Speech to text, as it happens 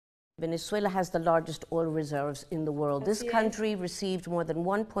Venezuela has the largest oil reserves in the world. This country received more than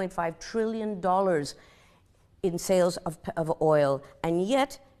 $1.5 trillion in sales of oil, and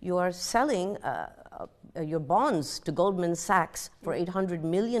yet you are selling your bonds to Goldman Sachs for $800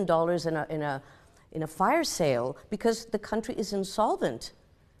 million in a fire sale because the country is insolvent.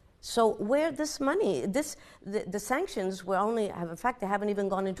 So where this money, the sanctions were only, in fact, they haven't even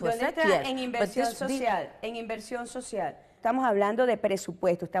gone into effect yet. En inversión social, en inversión social. Estamos hablando de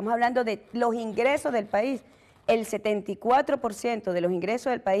presupuesto, estamos hablando de los ingresos del país. El 74% de los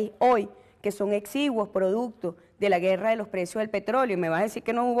ingresos del país hoy, que son exiguos producto de la guerra de los precios del petróleo. Me vas a decir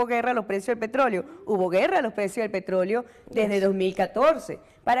que no hubo guerra de los precios del petróleo. Hubo guerra de los precios del petróleo desde 2014.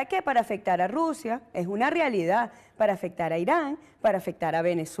 ¿Para qué? Para afectar a Rusia, es una realidad, para afectar a Irán, para afectar a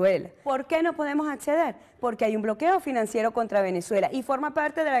Venezuela. ¿Por qué no podemos acceder? Porque hay un bloqueo financiero contra Venezuela y forma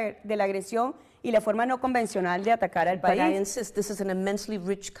parte de la agresión y la forma no convencional de atacar al país. But I insist, this is an immensely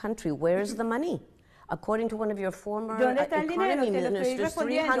rich country. Where is the money? According to one of your former economy ministers,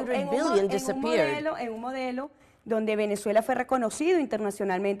 $300 billion disappeared. En un modelo donde Venezuela fue reconocido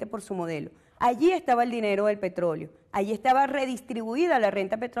internacionalmente por su modelo. Allí estaba el dinero del petróleo, allí estaba redistribuida la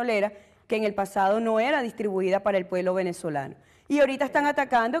renta petrolera que en el pasado no era distribuida para el pueblo venezolano. Y ahorita están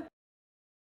atacando